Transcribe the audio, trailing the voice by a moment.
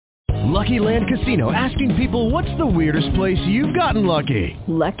Lucky Land Casino, asking people, what's the weirdest place you've gotten lucky?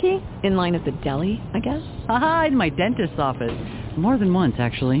 Lucky? In line at the deli, I guess? Aha, in my dentist's office. More than once,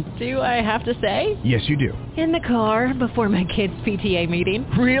 actually. Do I have to say? Yes, you do. In the car before my kids' PTA meeting.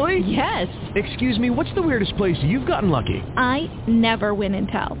 Really? Yes. Excuse me, what's the weirdest place you've gotten lucky? I never win and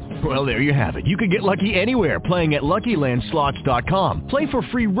tell. Well, there you have it. You can get lucky anywhere, playing at LuckyLandSlots.com. Play for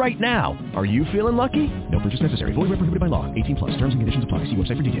free right now. Are you feeling lucky? No purchase necessary. Void where prohibited by law. 18 plus. Terms and conditions apply. See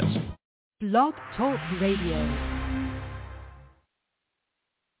website for details. Blog Talk Radio.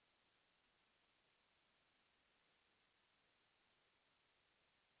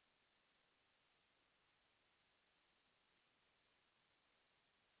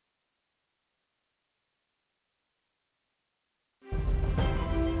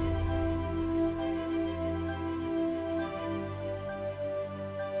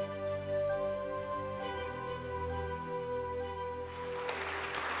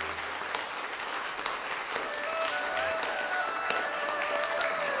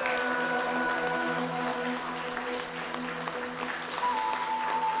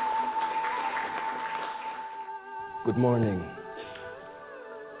 Good morning.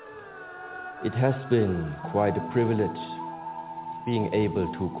 It has been quite a privilege being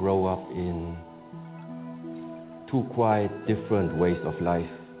able to grow up in two quite different ways of life.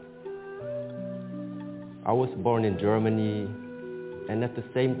 I was born in Germany and at the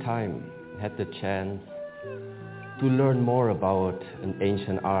same time had the chance to learn more about an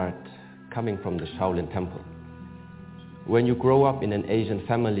ancient art coming from the Shaolin Temple. When you grow up in an Asian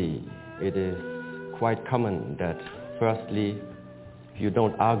family, it is quite common that firstly, you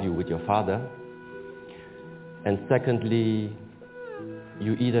don't argue with your father, and secondly,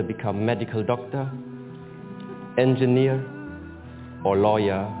 you either become medical doctor, engineer, or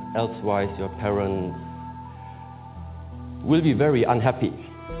lawyer, elsewise your parents will be very unhappy.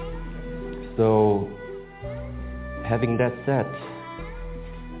 So, having that said,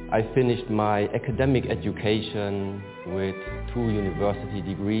 I finished my academic education with 2 university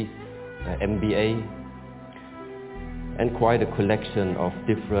degrees, MBA, and quite a collection of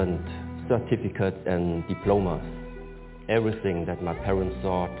different certificates and diplomas. Everything that my parents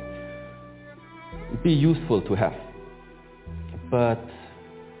thought would be useful to have. But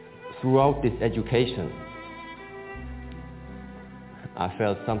throughout this education, I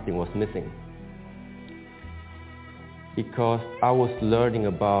felt something was missing. Because I was learning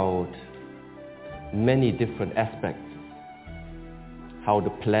about many different aspects. How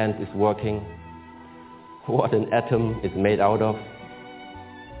the plant is working, what an atom is made out of,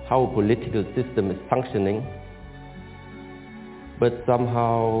 how a political system is functioning, but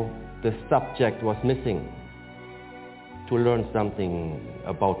somehow the subject was missing to learn something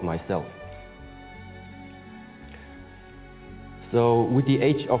about myself. So with the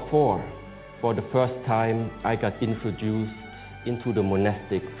age of 4, for the first time, I got introduced into the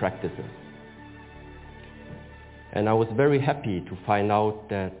monastic practices. And I was very happy to find out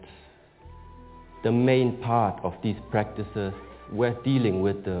that the main part of these practices were dealing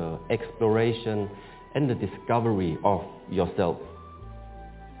with the exploration and the discovery of yourself.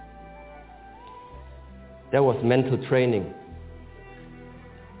 There was mental training,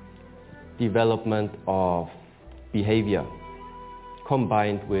 development of behavior,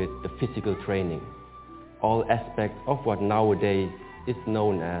 combined with the physical training, all aspects of what nowadays is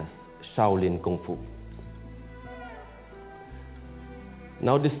known as Shaolin Kung Fu.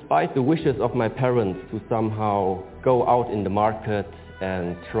 Now, despite the wishes of my parents to somehow go out in the market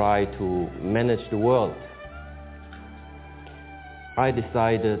and try to manage the world, I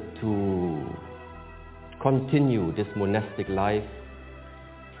decided to continue this monastic life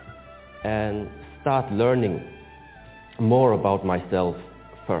and start learning more about myself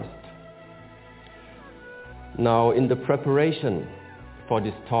first. Now, in the preparation for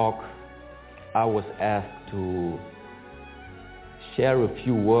this talk, I was asked to share a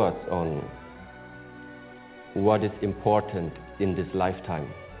few words on what is important in this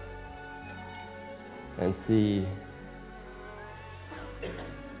lifetime. And see,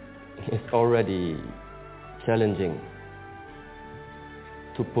 it's already challenging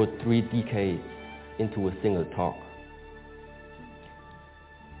to put 3 decades into a single talk.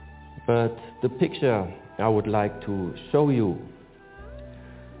 But the picture I would like to show you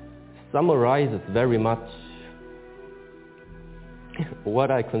summarizes very much what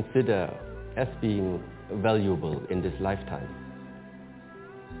I consider as being valuable in this lifetime.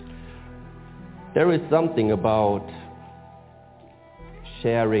 There is something about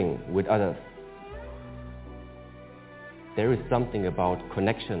sharing with others. There is something about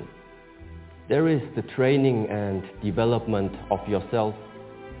connection. There is the training and development of yourself.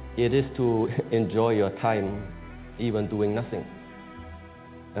 It is to enjoy your time even doing nothing.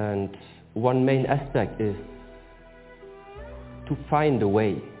 And one main aspect is to find a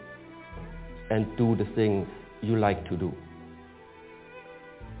way and do the things you like to do.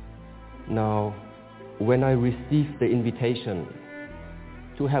 Now, when I received the invitation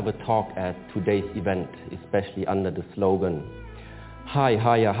to have a talk at today's event, especially under the slogan, High,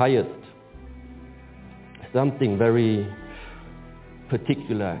 Higher, Highest, something very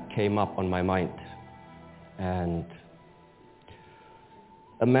particular came up on my mind. And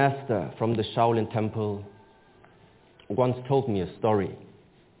a master from the Shaolin Temple once told me a story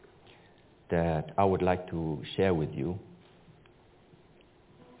that I would like to share with you.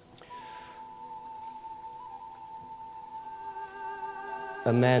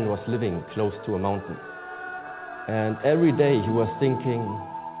 A man was living close to a mountain, and every day he was thinking,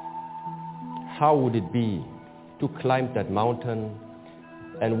 how would it be to climb that mountain,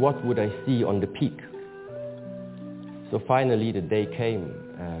 and what would I see on the peak? So finally the day came,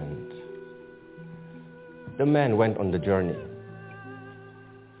 and the man went on the journey.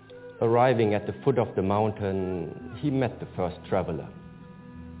 Arriving at the foot of the mountain, he met the first traveler.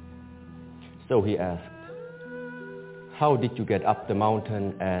 So he asked, how did you get up the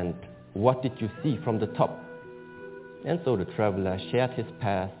mountain, and what did you see from the top? And so the traveler shared his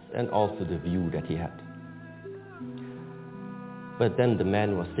path and also the view that he had. But then the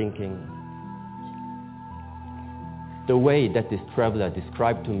man was thinking, the way that this traveler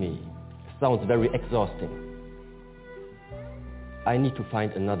described to me sounds very exhausting. I need to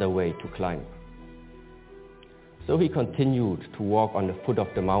find another way to climb. So he continued to walk on the foot of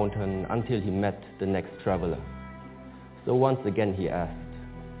the mountain until he met the next traveler. So once again he asked,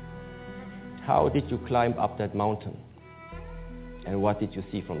 how did you climb up that mountain? And what did you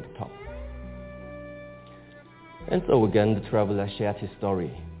see from the top? And so again the traveler shared his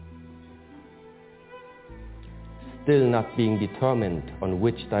story. Still not being determined on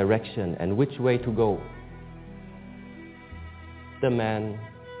which direction and which way to go, the man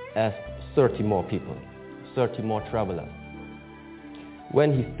asked 30 more people, 30 more travelers.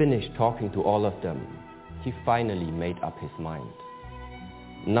 When he finished talking to all of them, he finally made up his mind.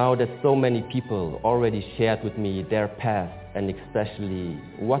 Now that so many people already shared with me their path and especially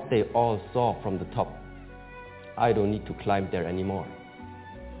what they all saw from the top, I don't need to climb there anymore.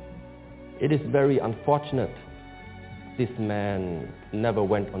 It is very unfortunate this man never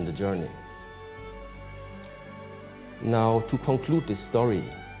went on the journey. Now, to conclude this story,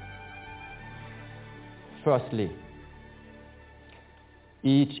 firstly,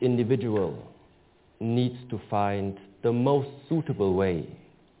 each individual needs to find the most suitable way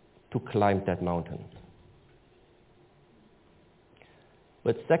to climb that mountain.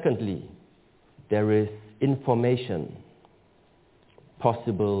 But secondly, there is information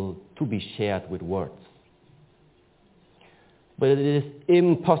possible to be shared with words. But it is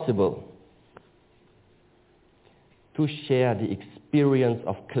impossible to share the experience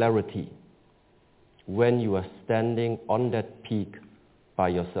of clarity when you are standing on that peak by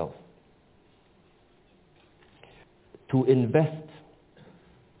yourself. To invest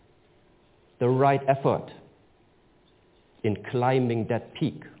the right effort in climbing that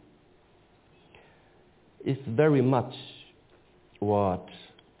peak is very much what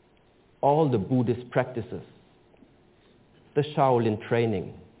all the Buddhist practices, the Shaolin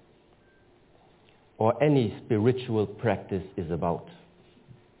training, or any spiritual practice is about.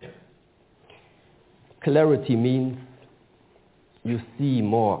 Clarity means you see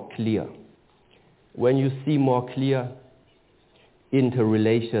more clear. When you see more clear,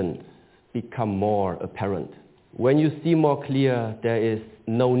 interrelations become more apparent. When you see more clear, there is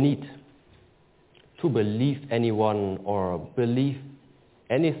no need to believe anyone or believe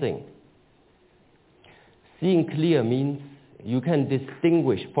anything. Seeing clear means you can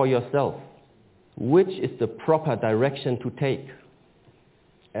distinguish for yourself which is the proper direction to take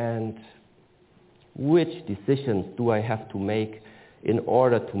and which decisions do I have to make in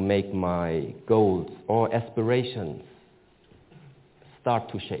order to make my goals or aspirations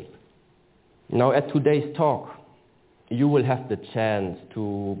start to shape. Now at today's talk, you will have the chance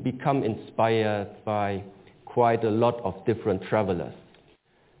to become inspired by quite a lot of different travelers.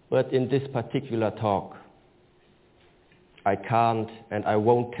 But in this particular talk, I can't and I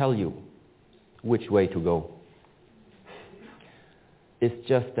won't tell you which way to go. It's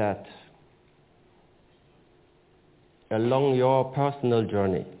just that along your personal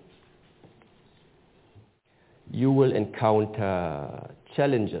journey, you will encounter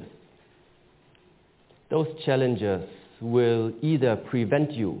challenges. Those challenges will either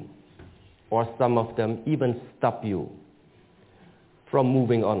prevent you or some of them even stop you from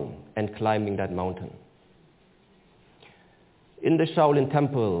moving on and climbing that mountain. In the Shaolin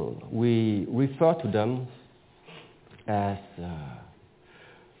Temple, we refer to them as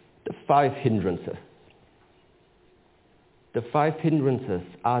the 5 hindrances. The 5 hindrances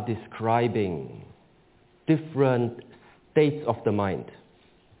are describing different states of the mind.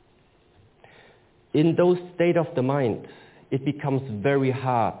 In those states of the mind, it becomes very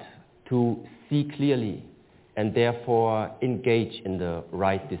hard to see clearly and therefore engage in the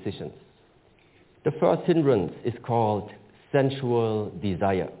right decisions. The first hindrance is called sensual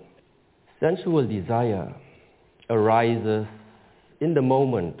desire. Sensual desire arises in the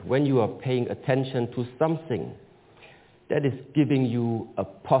moment when you are paying attention to something that is giving you a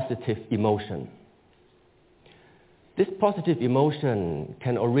positive emotion. This positive emotion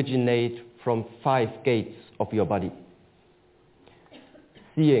can originate from 5 gates of your body: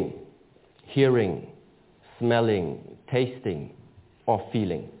 seeing, hearing, smelling, tasting, or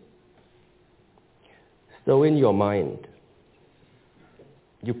feeling. So in your mind,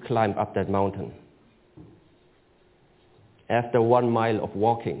 you climb up that mountain. After 1 mile of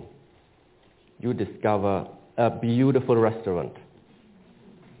walking, you discover a beautiful restaurant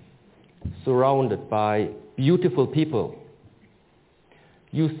surrounded by beautiful people.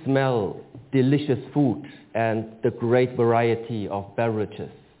 You smell delicious food and the great variety of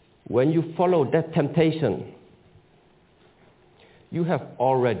beverages. When you follow that temptation, you have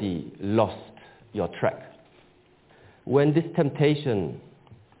already lost your track. When this temptation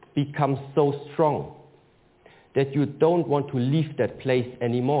becomes so strong that you don't want to leave that place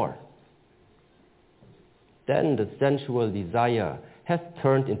anymore, then the sensual desire has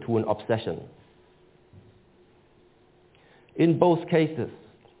turned into an obsession. In both cases,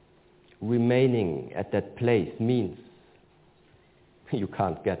 remaining at that place means you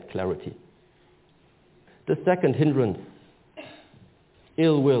can't get clarity. The second hindrance,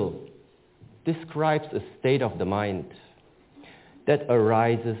 ill will, describes a state of the mind that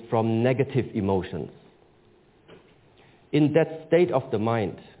arises from negative emotions. In that state of the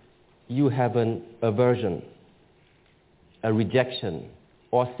mind, you have an aversion, a rejection,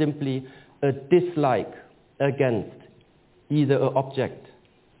 or simply a dislike against either an object,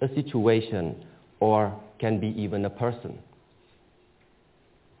 a situation, or can be even a person.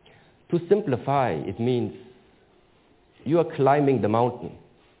 To simplify, it means you are climbing the mountain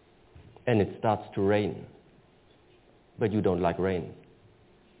and it starts to rain, but you don't like rain.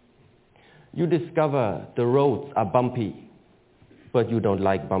 You discover the roads are bumpy, but you don't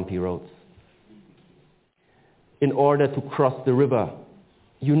like bumpy roads. In order to cross the river,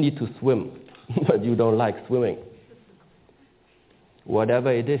 you need to swim, but you don't like swimming.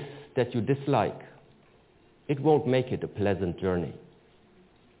 Whatever it is that you dislike, it won't make it a pleasant journey.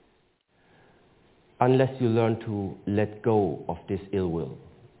 Unless you learn to let go of this ill will,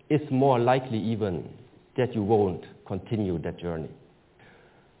 it's more likely even that you won't continue that journey.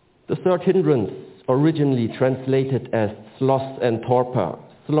 The third hindrance, originally translated as sloth and torpor.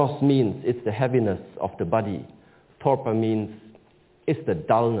 Sloth means it's the heaviness of the body. Torpor means it's the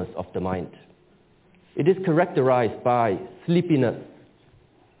dullness of the mind. It is characterized by sleepiness,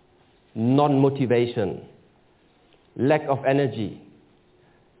 non-motivation, lack of energy,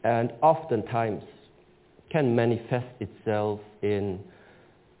 and oftentimes can manifest itself in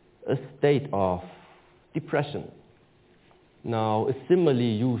a state of depression. Now, a simile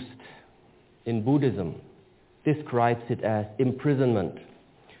used in Buddhism describes it as imprisonment.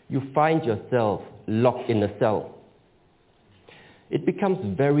 You find yourself locked in a cell. It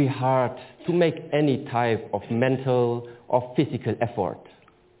becomes very hard to make any type of mental or physical effort.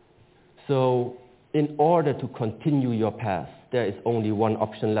 So, in order to continue your path, there is only one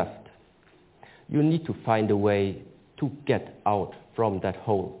option left. You need to find a way to get out from that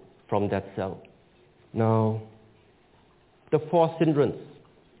hole, from that cell. Now, the fourth hindrance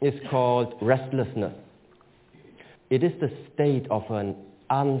is called restlessness. It is the state of an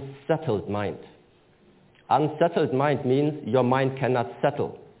unsettled mind. Unsettled mind means your mind cannot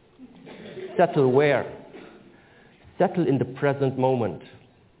settle. Settle where? Settle in the present moment.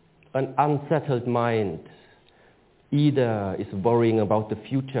 An unsettled mind either is worrying about the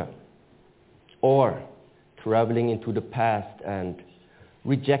future or traveling into the past and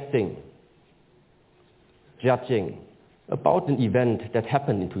rejecting, judging about an event that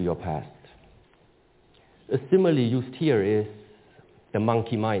happened into your past. A simile used here is the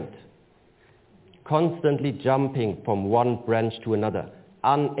monkey mind, constantly jumping from one branch to another,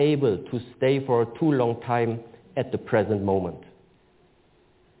 unable to stay for a too long time at the present moment.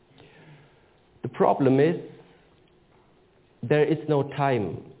 The problem is there is no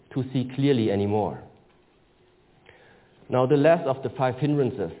time to see clearly anymore. Now, the last of the 5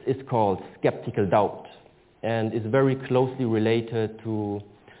 hindrances is called skeptical doubt, and is very closely related to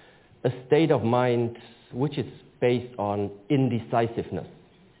a state of mind which is based on indecisiveness.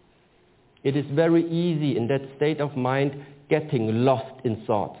 It is very easy in that state of mind getting lost in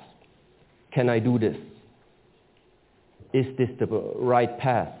thoughts. Can I do this? Is this the right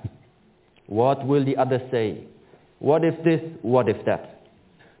path? What will the other say? What if this? What if that?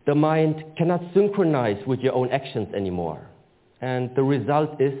 The mind cannot synchronize with your own actions anymore. And the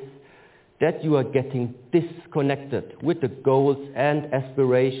result is that you are getting disconnected with the goals and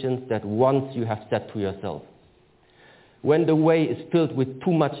aspirations that once you have set to yourself. When the way is filled with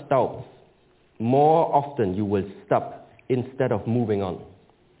too much doubt, more often you will stop instead of moving on.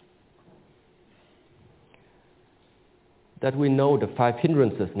 That we know the 5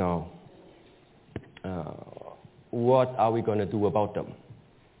 hindrances now, what are we going to do about them?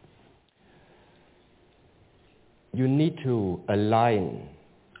 You need to align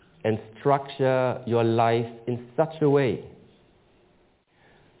and structure your life in such a way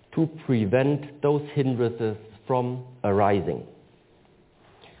to prevent those hindrances from arising.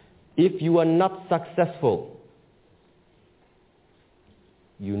 If you are not successful,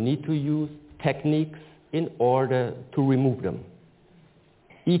 you need to use techniques in order to remove them.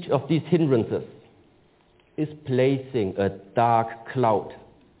 Each of these hindrances is placing a dark cloud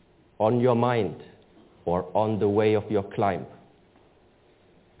on your mind or on the way of your climb.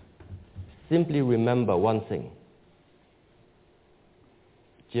 Simply remember one thing.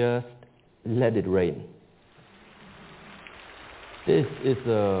 Just let it rain. This is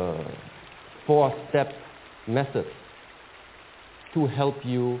a 4-step method to help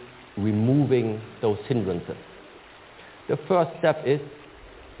you removing those hindrances. The first step is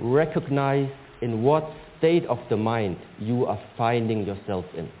recognize in what state of the mind you are finding yourself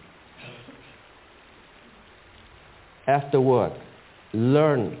in. Afterwards,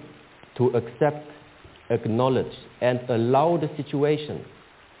 learn to accept, acknowledge, and allow the situation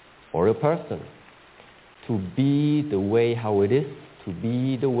or a person to be the way how it is, to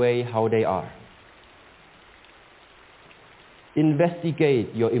be the way how they are.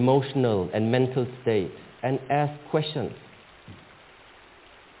 Investigate your emotional and mental state and ask questions.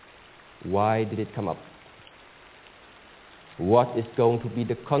 Why did it come up? What is going to be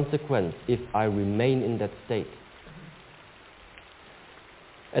the consequence if I remain in that state?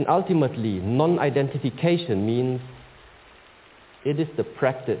 And ultimately, non-identification means it is the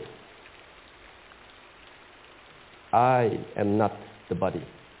practice. I am not the body.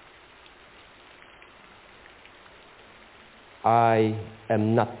 I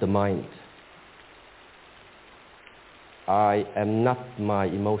am not the mind. I am not my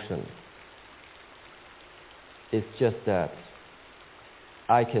emotion. It's just that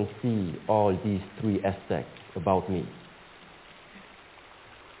I can see all these 3 aspects about me.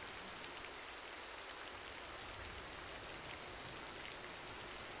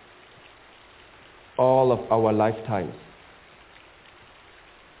 All of our lifetimes,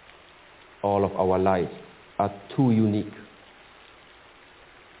 all of our lives are too unique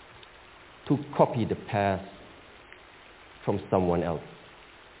to copy the past from someone else.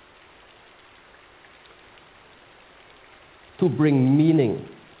 To bring meaning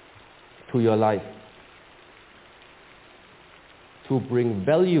to your life, to bring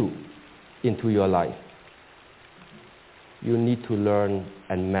value into your life, you need to learn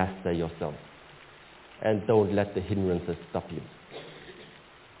and master yourself. And don't let the hindrances stop you.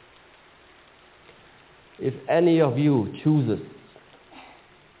 If any of you chooses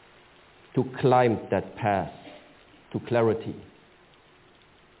to climb that path to clarity,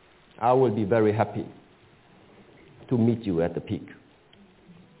 I will be very happy to meet you at the peak.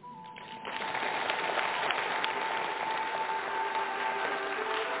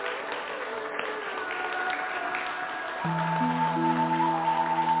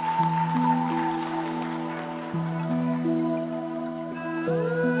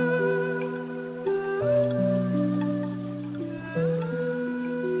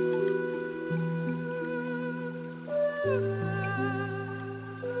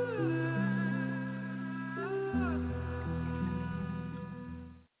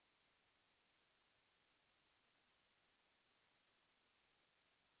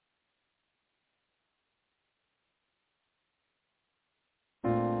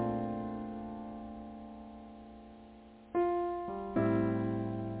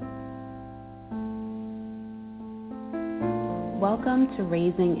 Welcome to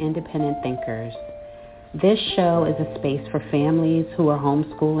Raising Independent Thinkers. This show is a space for families who are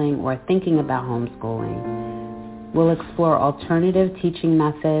homeschooling or thinking about homeschooling. We'll explore alternative teaching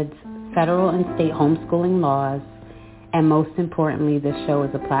methods, federal and state homeschooling laws, And most importantly, this show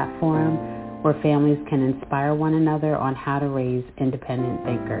is a platform where families can inspire one another on how to raise independent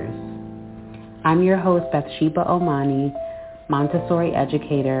thinkers. I'm your host, Bathsheba Omani, Montessori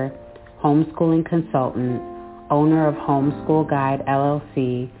educator, homeschooling consultant, owner of Homeschool Guide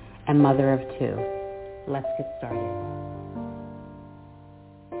LLC, and mother of two. Let's get started.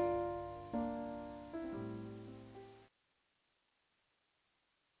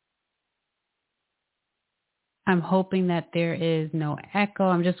 I'm hoping that there is no echo.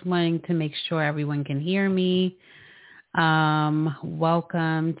 I'm just wanting to make sure everyone can hear me.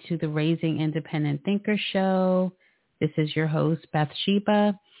 Welcome to the Raising Independent Thinker Show. This is your host,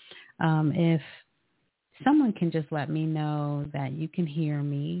 Bathsheba. If someone can just let me know that you can hear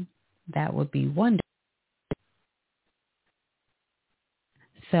me, that would be wonderful.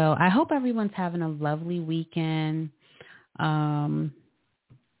 So I hope everyone's having a lovely weekend.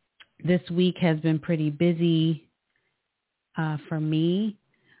 This week has been pretty busy for me,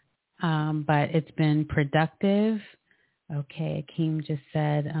 but it's been productive. Okay, Akeem just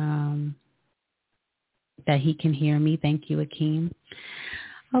said that he can hear me. Thank you, Akeem.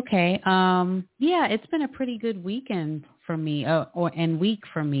 Okay, yeah, it's been a pretty good weekend for me, and week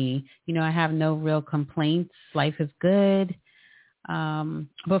for me. You know, I have no real complaints. Life is good.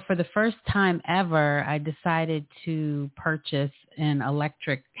 But for the first time ever, I decided to purchase an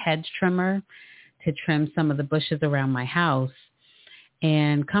electric hedge trimmer to trim some of the bushes around my house.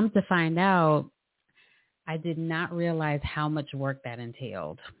 And come to find out, I did not realize how much work that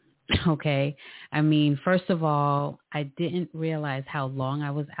entailed. Okay. I mean, first of all, I didn't realize how long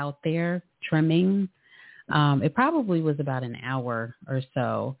I was out there trimming. It probably was about an hour or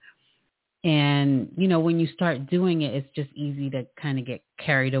so. And, you know, when you start doing it, it's just easy to kind of get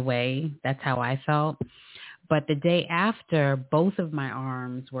carried away. That's how I felt. But the day after, both of my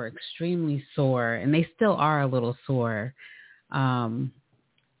arms were extremely sore, and they still are a little sore. And,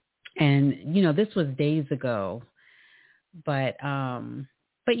 you know, this was days ago. But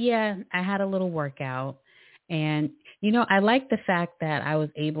yeah, I had a little workout. And, you know, I like the fact that I was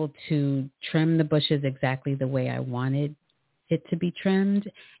able to trim the bushes exactly the way I wanted it to be trimmed,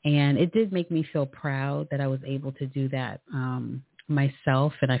 and it did make me feel proud that I was able to do that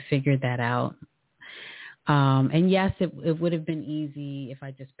myself, and I figured that out. And yes, it would have been easy if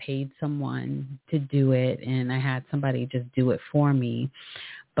I just paid someone to do it and I had somebody just do it for me,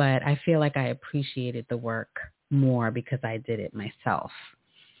 but I feel like I appreciated the work more because I did it myself.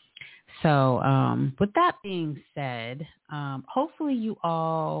 So with that being said, hopefully you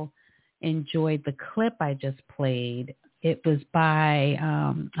all enjoyed the clip I just played. It was by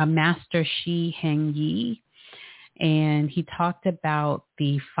a master, Shi Heng Yi, and he talked about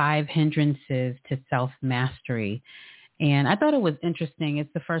the 5 hindrances to self-mastery. And I thought it was interesting.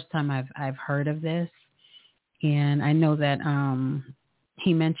 It's the first time I've heard of this, and I know that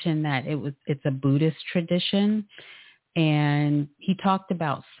he mentioned that it's a Buddhist tradition, and he talked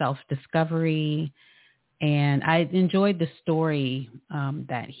about self-discovery. And I enjoyed the story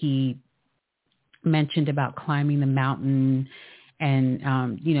that he mentioned about climbing the mountain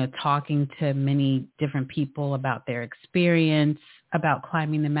and, you know, talking to many different people about their experience about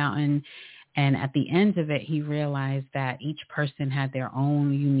climbing the mountain. And at the end of it, he realized that each person had their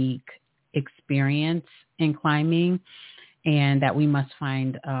own unique experience in climbing and that we must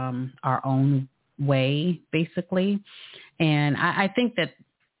find our own way, basically. And I think that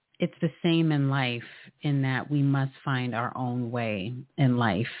it's the same in life in that we must find our own way in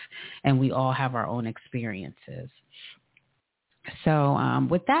life, and we all have our own experiences. So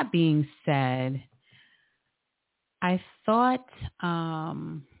with that being said, I thought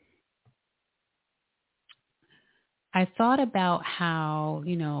about how,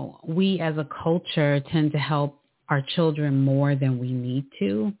 you know, we as a culture tend to help our children more than we need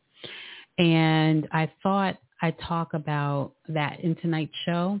to. And I thought I'd talk about that in tonight's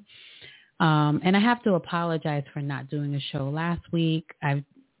show. And I have to apologize for not doing a show last week. I've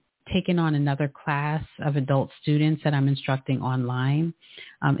taken on another class of adult students that I'm instructing online.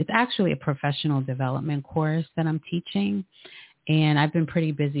 It's actually a professional development course that I'm teaching. And I've been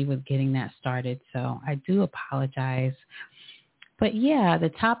pretty busy with getting that started. So I do apologize. But yeah, the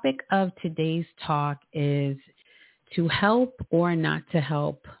topic of today's talk is to help or not to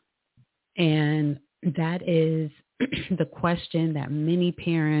help. And that is the question that many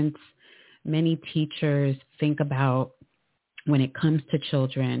parents, many teachers think about when it comes to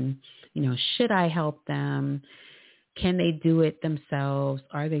children. You know, should I help them? Can they do it themselves?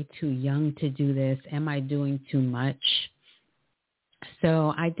 Are they too young to do this? Am I doing too much?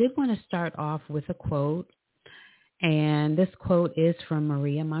 So I did want to start off with a quote. And this quote is from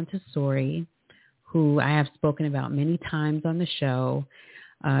Maria Montessori, who I have spoken about many times on the show.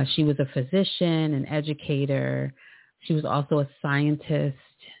 She was a physician, an educator. She was also a scientist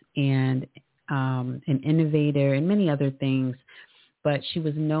and an innovator and many other things. But she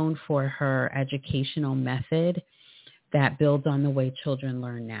was known for her educational method that builds on the way children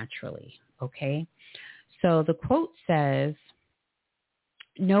learn naturally. Okay? So the quote says,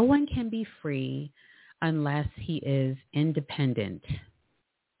 "No one can be free unless he is independent.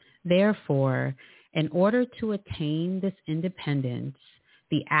 Therefore, in order to attain this independence,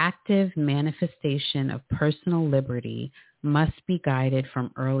 the active manifestation of personal liberty must be guided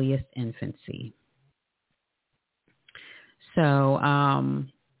from earliest infancy." So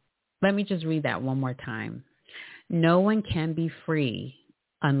let me just read that one more time. No one can be free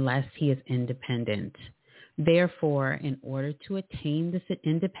unless he is independent. Therefore, in order to attain this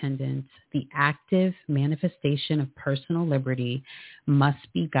independence, the active manifestation of personal liberty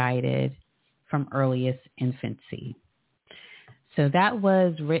must be guided from earliest infancy. So that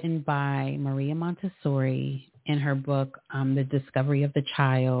was written by Maria Montessori in her book, The Discovery of the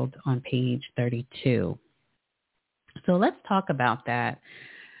Child, on page 32. So let's talk about that.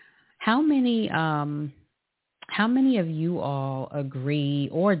 How many of you all agree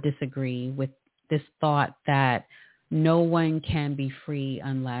or disagree with this thought that no one can be free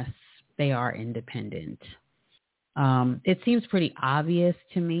unless they are independent? It seems pretty obvious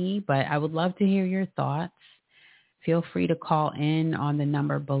to me, but I would love to hear your thoughts. Feel free to call in on the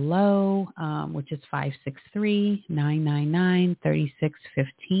number below, which is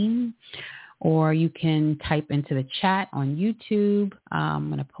 563-999-3615. Or you can type into the chat on YouTube. I'm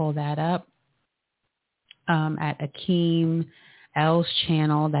going to pull that up at Akeem L's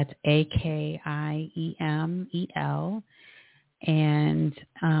channel. That's AKIEMEL. And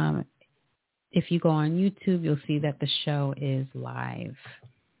if you go on YouTube, you'll see that the show is live.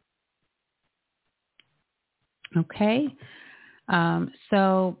 Okay.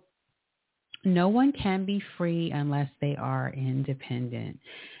 So no one can be free unless they are independent.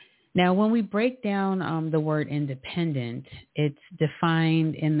 Now, when we break down the word independent, it's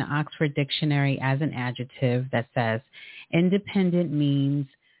defined in the Oxford Dictionary as an adjective that says independent means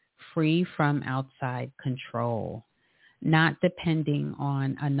free from outside control, not depending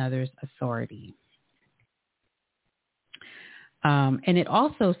on another's authority. And it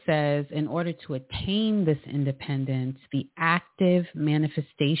also says in order to attain this independence, the active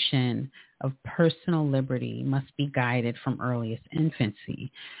manifestation of personal liberty must be guided from earliest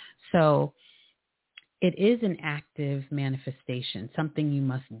infancy. So it is an active manifestation, something you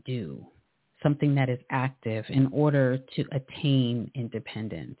must do, something that is active in order to attain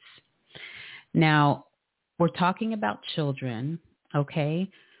independence. Now, we're talking about children, okay?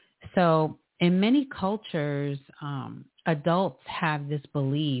 So in many cultures, adults have this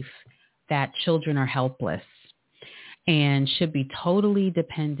belief that children are helpless and should be totally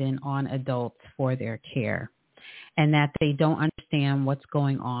dependent on adults for their care, and that they don't understand what's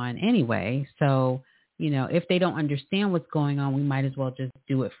going on anyway. So, if they don't understand what's going on, we might as well just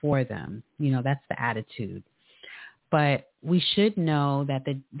do it for them. That's the attitude. But we should know that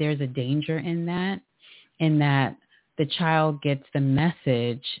there's a danger in that the child gets the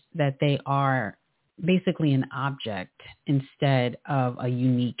message that they are basically an object instead of a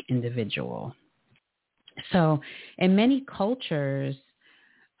unique individual. So in many cultures,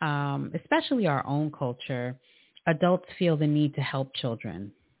 especially our own culture, adults feel the need to help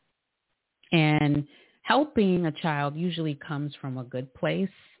children. And helping a child usually comes from a good place,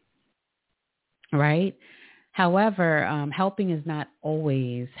 right? However, helping is not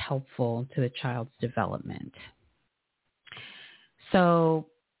always helpful to the child's development. So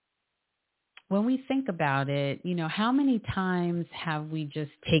when we think about it, how many times have we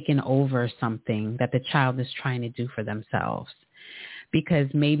just taken over something that the child is trying to do for themselves? Because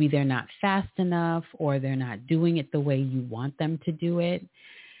maybe they're not fast enough or they're not doing it the way you want them to do it.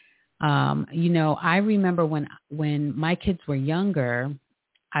 I remember when my kids were younger,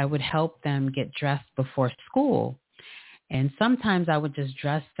 I would help them get dressed before school. And sometimes I would just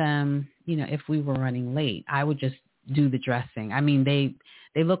dress them, if we were running late, I would just do the dressing. I mean, they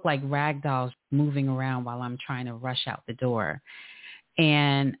look like rag dolls moving around while I'm trying to rush out the door.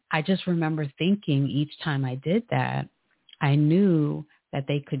 And I just remember thinking each time I did that, I knew that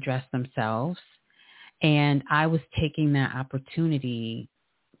they could dress themselves. And I was taking that opportunity,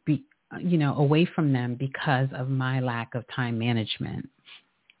 away from them because of my lack of time management.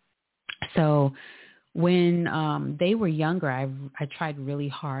 So when they were younger, I tried really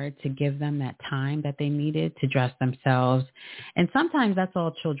hard to give them that time that they needed to dress themselves. And sometimes that's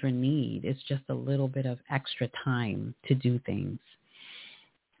all children need. It's just a little bit of extra time to do things.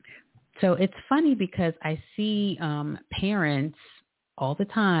 So it's funny because I see parents all the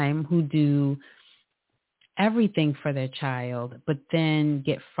time who do everything for their child, but then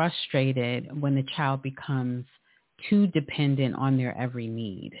get frustrated when the child becomes too dependent on their every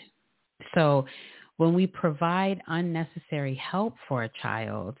need. So when we provide unnecessary help for a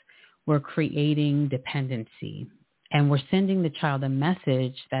child, we're creating dependency, and we're sending the child a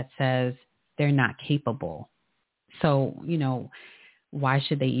message that says they're not capable. So, why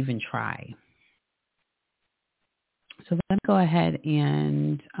should they even try? So let me go ahead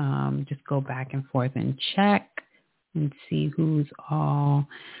and just go back and forth and check and see who's all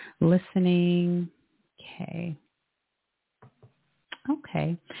listening.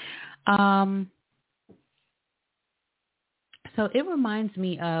 Okay. So it reminds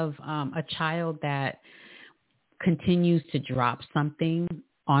me of a child that continues to drop something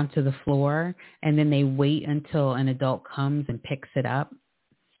onto the floor, and then they wait until an adult comes and picks it up.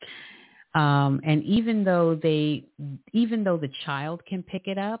 And even though the child can pick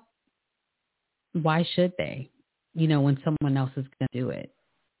it up, why should they? When someone else is going to do it,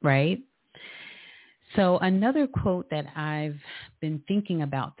 right? So another quote that I've been thinking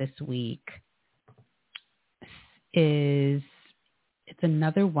about this week it's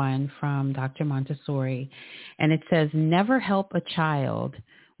another one from Dr. Montessori, and it says, "Never help a child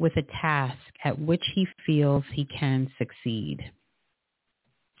with a task at which he feels he can succeed.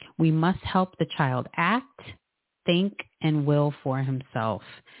 We must help the child act, think, and will for himself.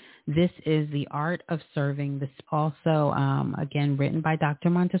 This is the art of serving." This also, again, written by Dr.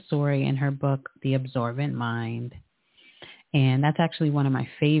 Montessori in her book, The Absorbent Mind. And that's actually one of my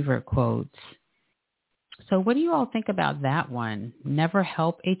favorite quotes. So what do you all think about that one? Never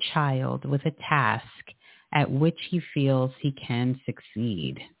help a child with a task at which he feels he can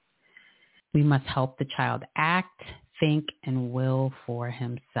succeed. We must help the child act, think, and will for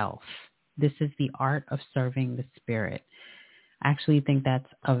himself. This is the art of serving the spirit. I actually think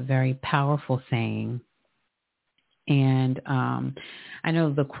that's a very powerful saying. And I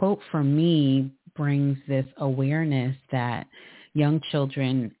know the quote for me brings this awareness that young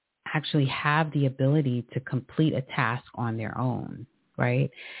children actually have the ability to complete a task on their own,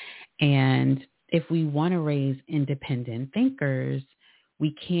 right? And if we want to raise independent thinkers,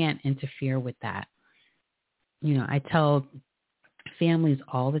 we can't interfere with that. I tell families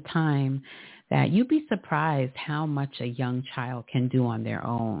all the time that you'd be surprised how much a young child can do on their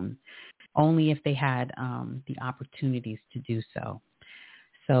own, only if they had the opportunities to do so.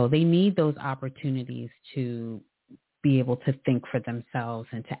 So they need those opportunities to be able to think for themselves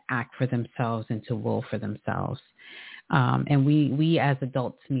and to act for themselves and to will for themselves. And we as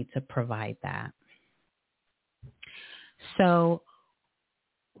adults need to provide that. So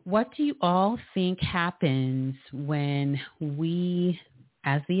what do you all think happens when we,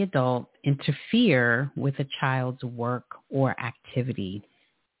 as the adult, interfere with a child's work or activity?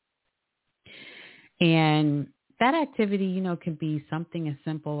 And that activity, can be something as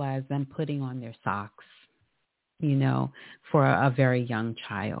simple as them putting on their socks, for a very young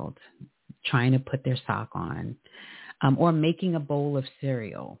child, trying to put their sock on, or making a bowl of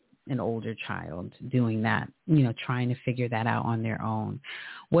cereal, an older child doing that, trying to figure that out on their own.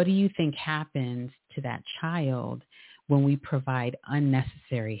 What do you think happens to that child when we provide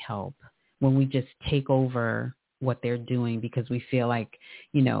unnecessary help, when we just take over what they're doing because we feel like,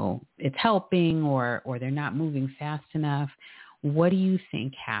 it's helping or they're not moving fast enough? What do you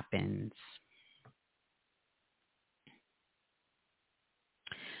think happens?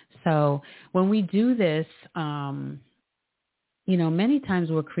 So when we do this, many times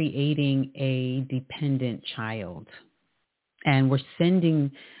we're creating a dependent child, and we're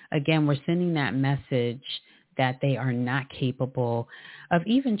sending that message that they are not capable of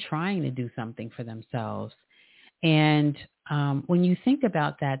even trying to do something for themselves. And when you think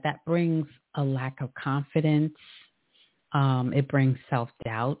about that, that brings a lack of confidence. It brings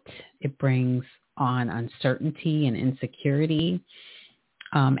self-doubt. It brings on uncertainty and insecurity.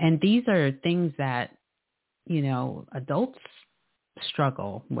 And these are things that, adults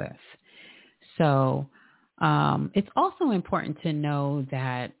struggle with. So it's also important to know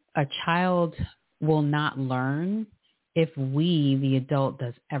that a child will not learn if we, the adult,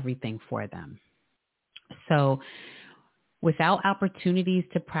 does everything for them. So without opportunities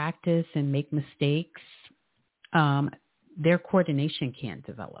to practice and make mistakes, their coordination can't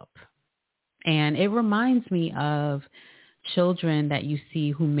develop. And it reminds me of children that you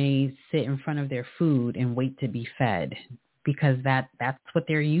see who may sit in front of their food and wait to be fed because that's what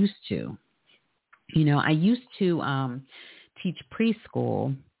they're used to. I used to teach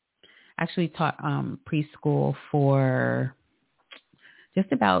preschool, actually taught preschool for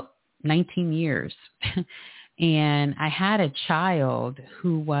just about 19 years. And I had a child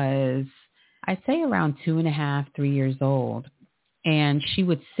who was, I'd say around 2.5, 3 years old. And she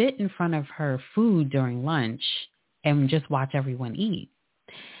would sit in front of her food during lunch and just watch everyone eat.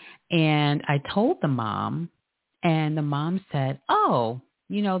 And I told the mom, and the mom said, oh,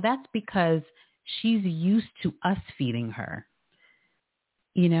 that's because she's used to us feeding her.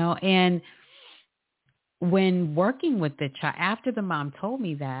 And when working with the child, after the mom told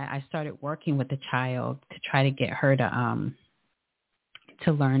me that, I started working with the child to try to get her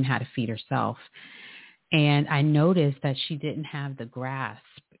to learn how to feed herself. And I noticed that she didn't have the grasp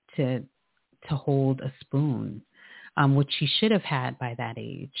to hold a spoon, which she should have had by that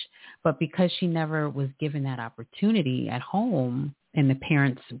age. But because she never was given that opportunity at home and the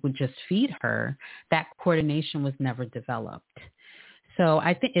parents would just feed her, that coordination was never developed. So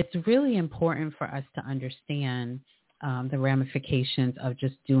I think it's really important for us to understand the ramifications of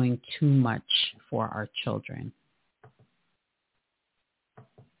just doing too much for our children.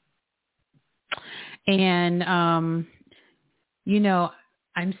 And,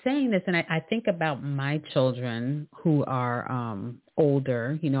 I'm saying this, and I think about my children who are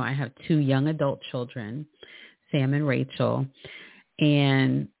older. I have 2 young adult children, Sam and Rachel.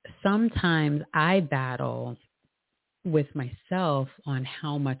 And sometimes I battle with myself on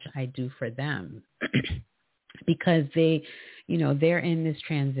how much I do for them because they're in this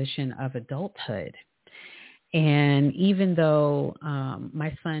transition of adulthood. And even though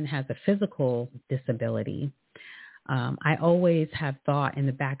my son has a physical disability, I always have thought in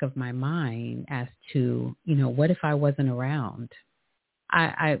the back of my mind as to, what if I wasn't around?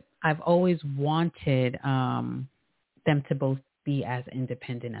 I've always wanted them to both be as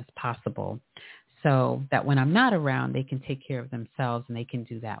independent as possible so that when I'm not around, they can take care of themselves and they can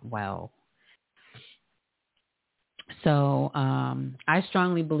do that well. So I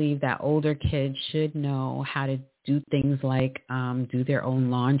strongly believe that older kids should know how to do things like do their own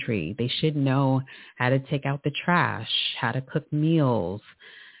laundry. They should know how to take out the trash, how to cook meals.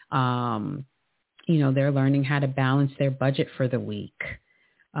 They're learning how to balance their budget for the week,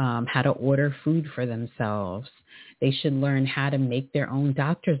 how to order food for themselves. They should learn how to make their own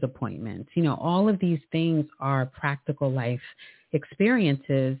doctor's appointments. All of these things are practical life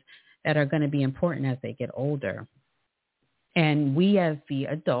experiences that are going to be important as they get older. And we as the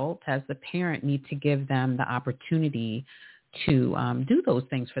adult, as the parent, need to give them the opportunity to do those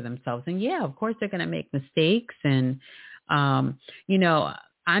things for themselves. And yeah, of course, they're going to make mistakes. And, I'm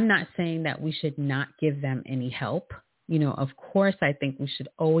not saying that we should not give them any help. Of course, I think we should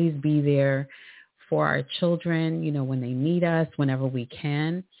always be there for our children, when they need us, whenever we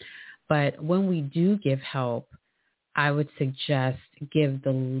can. But when we do give help, I would suggest give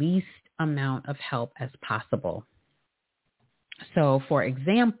the least amount of help as possible. So, for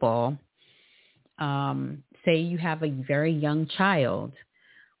example, say you have a very young child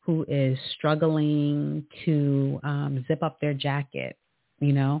who is struggling to zip up their jacket.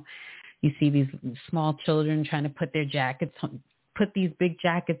 You see these small children trying to put these big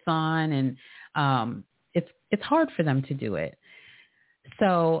jackets on, and it's hard for them to do it.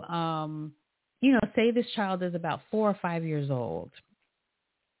 So, say this child is about 4 or 5 years old.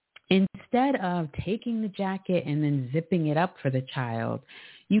 Instead of taking the jacket and then zipping it up for the child,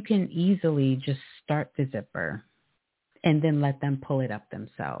 you can easily just start the zipper and then let them pull it up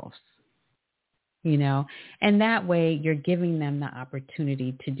themselves, and that way you're giving them the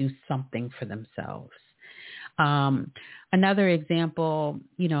opportunity to do something for themselves. Another example,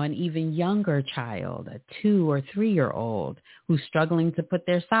 an even younger child, a 2 or 3 year old who's struggling to put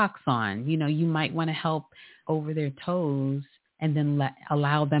their socks on, you might want to help over their toes and then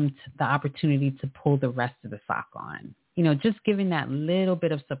allow them the opportunity to pull the rest of the sock on. Just giving that little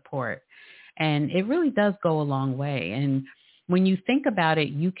bit of support. And it really does go a long way. And when you think about it,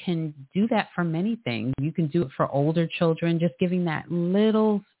 you can do that for many things. You can do it for older children, just giving that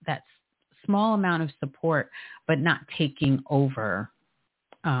small amount of support, but not taking over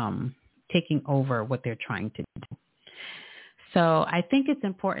what they're trying to do. So I think it's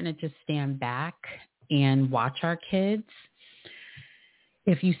important to just stand back and watch our kids.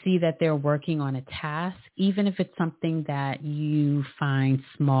 If you see that they're working on a task, even if it's something that you find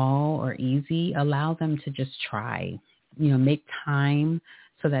small or easy, allow them to just try, make time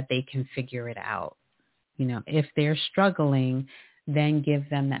so that they can figure it out. If they're struggling, then give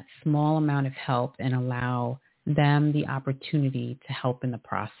them that small amount of help and allow them the opportunity to help in the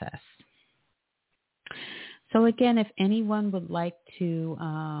process. So again, if anyone would like to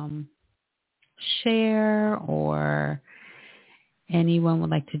share or anyone would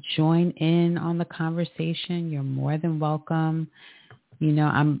like to join in on the conversation, you're more than welcome.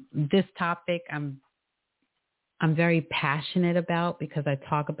 This topic I'm very passionate about because I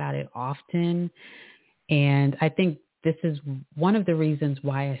talk about it often. And I think this is one of the reasons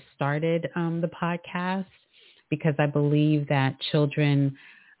why I started the podcast, because I believe that children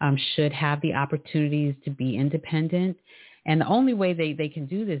should have the opportunities to be independent. And the only way they can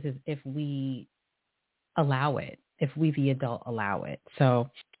do this is if we allow it, if we, the adult, allow it. So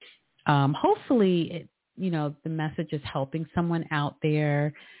hopefully, the message is helping someone out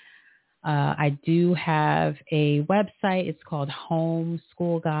there. I do have a website. It's called Home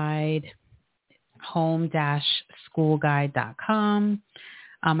School Guide, home-schoolguide.com.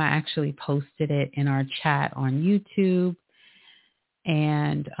 I actually posted it in our chat on YouTube.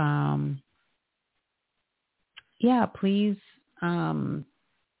 And please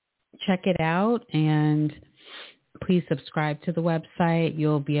check it out and please subscribe to the website.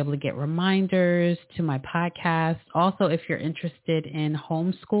 You'll be able to get reminders to my podcast. Also, if you're interested in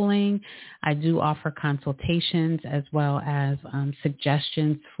homeschooling, I do offer consultations as well as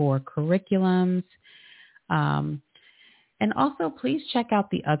suggestions for curriculums. And also, please check out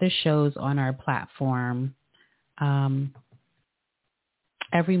the other shows on our platform.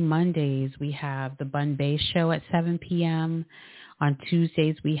 Every Mondays, we have the Bun Bay Show at 7 p.m. On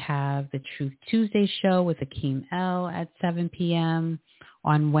Tuesdays, we have the Truth Tuesday Show with Akeem L. at 7 p.m.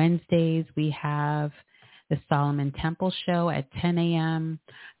 On Wednesdays, we have the Solomon Temple Show at 10 a.m.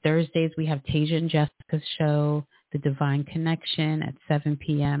 Thursdays, we have Tasia and Jessica's show, The Divine Connection, at 7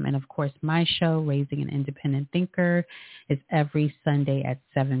 p.m. And, of course, my show, Raising an Independent Thinker, is every Sunday at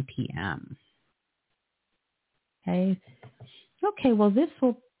 7 p.m. Okay, well, this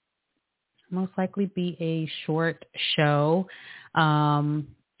will most likely be a short show.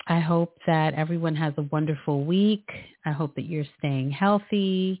 I hope that everyone has a wonderful week. I hope that you're staying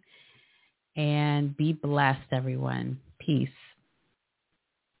healthy, and be blessed, everyone. Peace.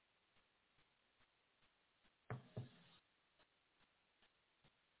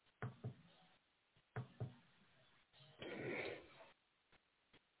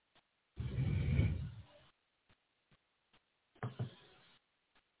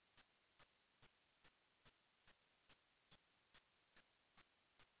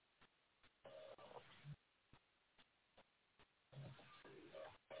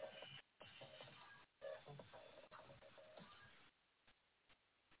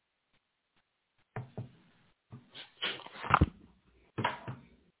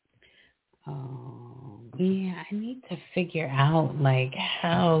 Yeah, I need to figure out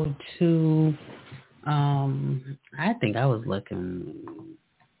how to I think I was looking.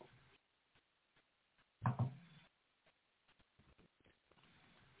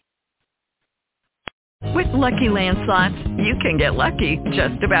 With Lucky Land Slots, you can get lucky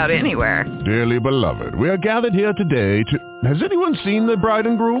just about anywhere. Dearly beloved, we are gathered here today to... Has anyone seen the bride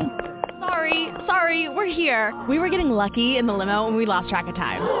and groom? Sorry, we're here. We were getting lucky in the limo and we lost track of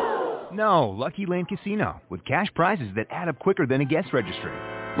time. No, Lucky Land Casino, with cash prizes that add up quicker than a guest registry.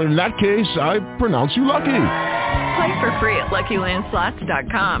 In that case, I pronounce you lucky. Play for free at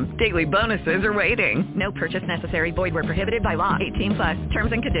LuckyLandSlots.com. Daily bonuses are waiting. No purchase necessary. Void where prohibited by law. 18+.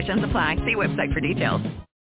 Terms and conditions apply. See website for details.